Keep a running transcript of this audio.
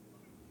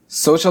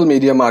Social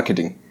media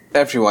marketing.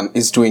 Everyone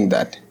is doing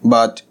that.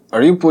 But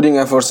are you putting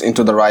efforts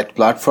into the right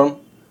platform?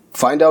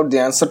 Find out the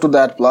answer to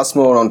that plus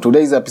more on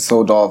today's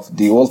episode of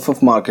the Wolf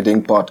of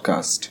Marketing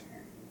podcast.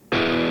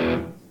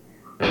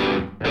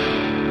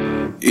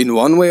 In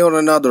one way or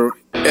another,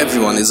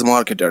 everyone is a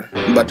marketer.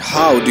 But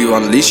how do you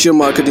unleash your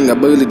marketing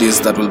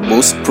abilities that will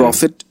boost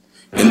profit?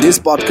 In this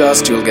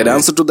podcast, you'll get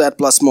answer to that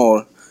plus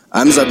more.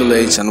 I'm Zadul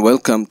H and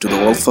welcome to the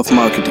Wolf of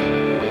Marketing.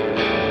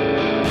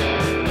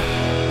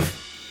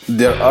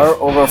 There are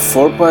over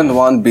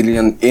 4.1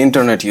 billion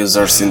internet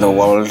users in the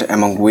world,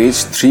 among which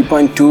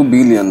 3.2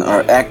 billion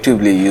are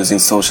actively using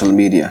social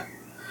media.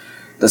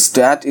 The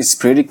stat is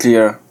pretty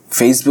clear,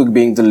 Facebook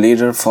being the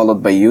leader,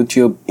 followed by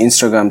YouTube,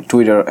 Instagram,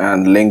 Twitter,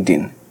 and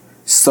LinkedIn.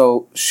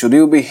 So, should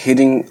you be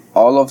hitting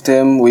all of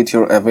them with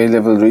your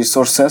available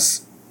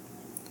resources?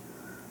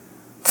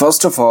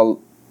 First of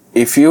all,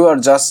 if you are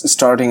just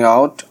starting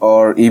out,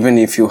 or even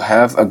if you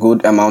have a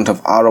good amount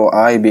of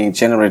ROI being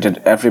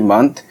generated every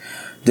month,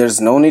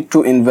 there's no need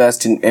to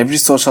invest in every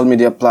social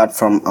media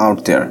platform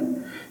out there.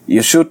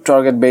 You should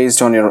target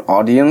based on your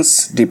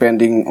audience,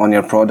 depending on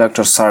your product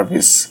or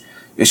service.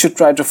 You should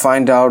try to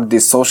find out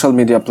the social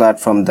media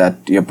platform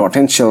that your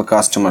potential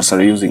customers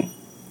are using.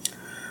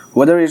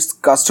 Whether it's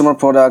customer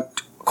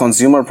product,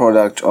 consumer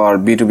product, or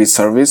B2B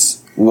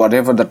service,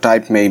 whatever the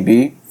type may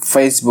be,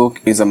 Facebook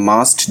is a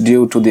must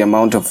due to the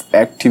amount of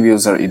active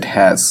user it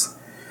has.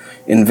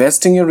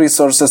 Investing your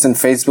resources in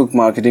Facebook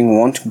marketing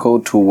won't go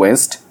to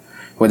waste.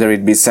 Whether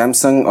it be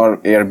Samsung or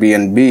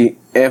Airbnb,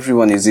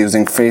 everyone is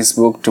using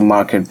Facebook to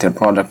market their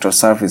product or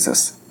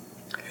services.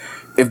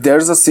 If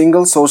there's a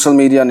single social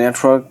media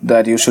network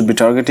that you should be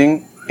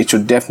targeting, it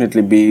should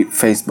definitely be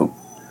Facebook.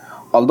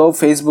 Although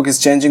Facebook is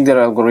changing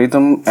their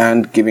algorithm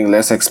and giving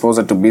less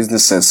exposure to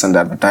businesses and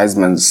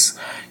advertisements,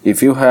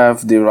 if you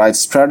have the right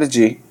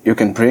strategy, you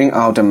can bring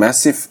out a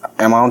massive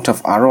amount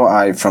of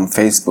ROI from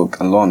Facebook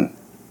alone.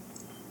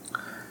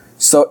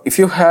 So if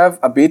you have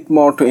a bit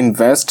more to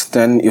invest,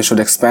 then you should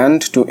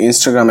expand to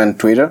Instagram and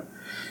Twitter,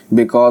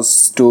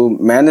 because to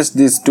manage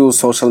these two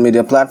social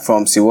media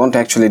platforms, you won't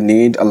actually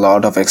need a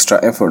lot of extra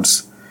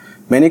efforts.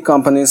 Many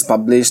companies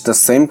publish the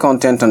same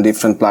content on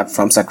different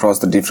platforms across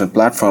the different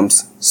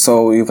platforms,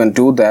 so you can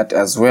do that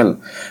as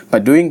well. By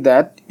doing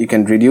that, you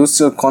can reduce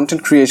your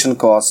content creation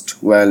cost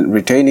while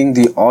retaining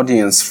the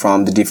audience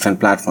from the different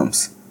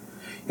platforms.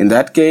 In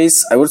that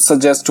case, I would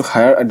suggest to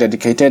hire a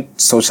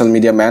dedicated social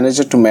media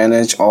manager to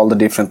manage all the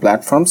different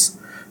platforms,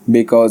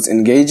 because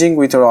engaging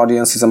with your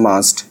audience is a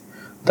must.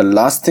 The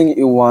last thing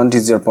you want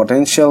is your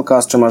potential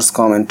customers'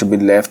 comment to be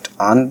left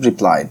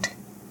unreplied.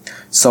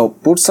 So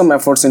put some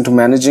efforts into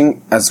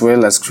managing as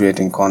well as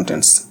creating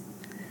contents.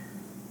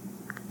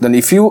 Then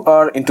if you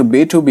are into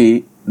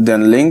B2B,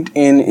 then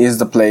LinkedIn is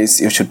the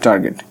place you should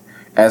target,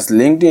 as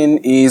LinkedIn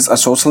is a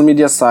social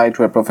media site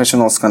where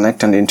professionals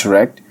connect and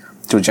interact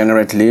to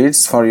generate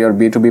leads for your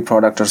B2B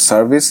product or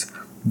service.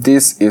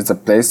 This is the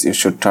place you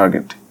should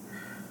target.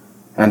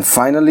 And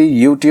finally,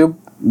 YouTube,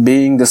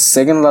 being the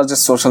second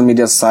largest social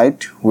media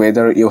site,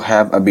 whether you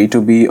have a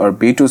B2B or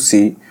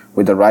B2C,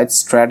 with the right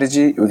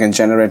strategy, you can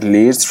generate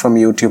leads from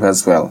YouTube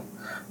as well.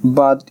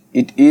 But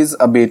it is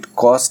a bit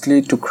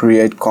costly to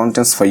create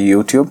contents for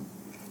YouTube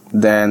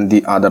than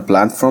the other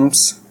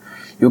platforms.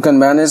 You can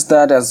manage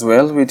that as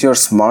well with your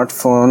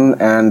smartphone,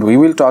 and we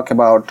will talk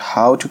about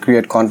how to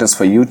create contents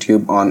for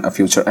YouTube on a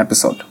future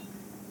episode.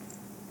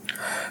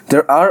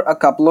 There are a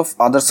couple of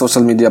other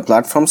social media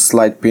platforms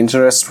like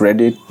Pinterest,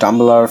 Reddit,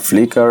 Tumblr,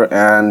 Flickr,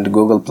 and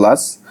Google+,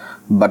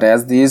 but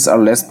as these are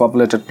less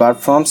populated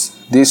platforms,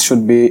 these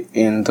should be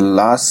in the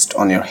last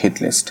on your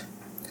hit list.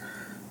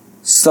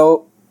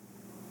 So,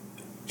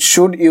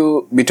 should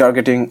you be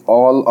targeting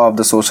all of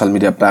the social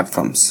media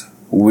platforms?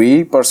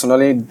 We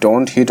personally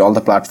don't hit all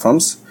the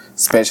platforms,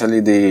 especially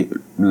the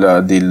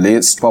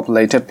least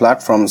populated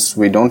platforms.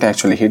 We don't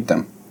actually hit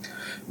them,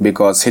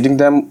 because hitting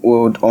them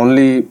would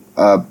only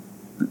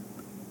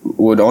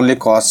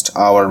cost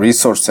our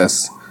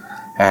resources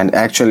and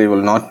actually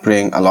will not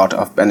bring a lot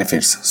of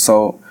benefits.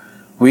 So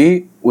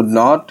we would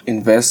not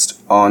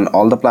invest on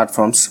all the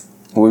platforms.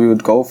 We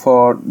would go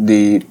for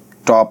the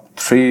top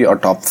 3 or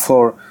top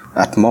 4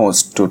 at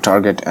most to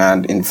target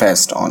and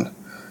invest on.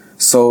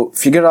 So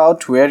figure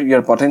out where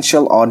your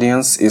potential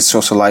audience is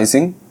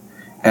socializing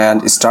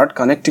and start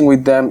connecting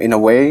with them in a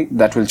way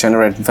that will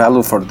generate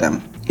value for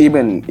them,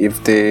 even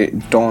if they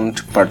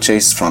don't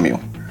purchase from you.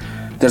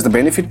 There's the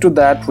benefit to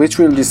that, which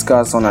we'll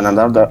discuss on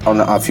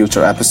a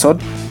future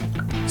episode.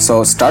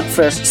 So start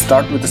fresh,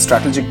 start with a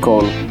strategic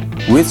goal.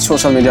 Which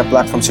social media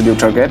platform should you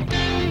target?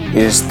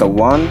 Is the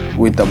one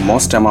with the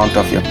most amount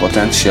of your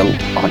potential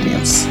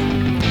audience.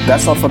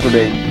 That's all for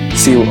today.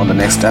 See you on the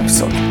next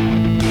episode.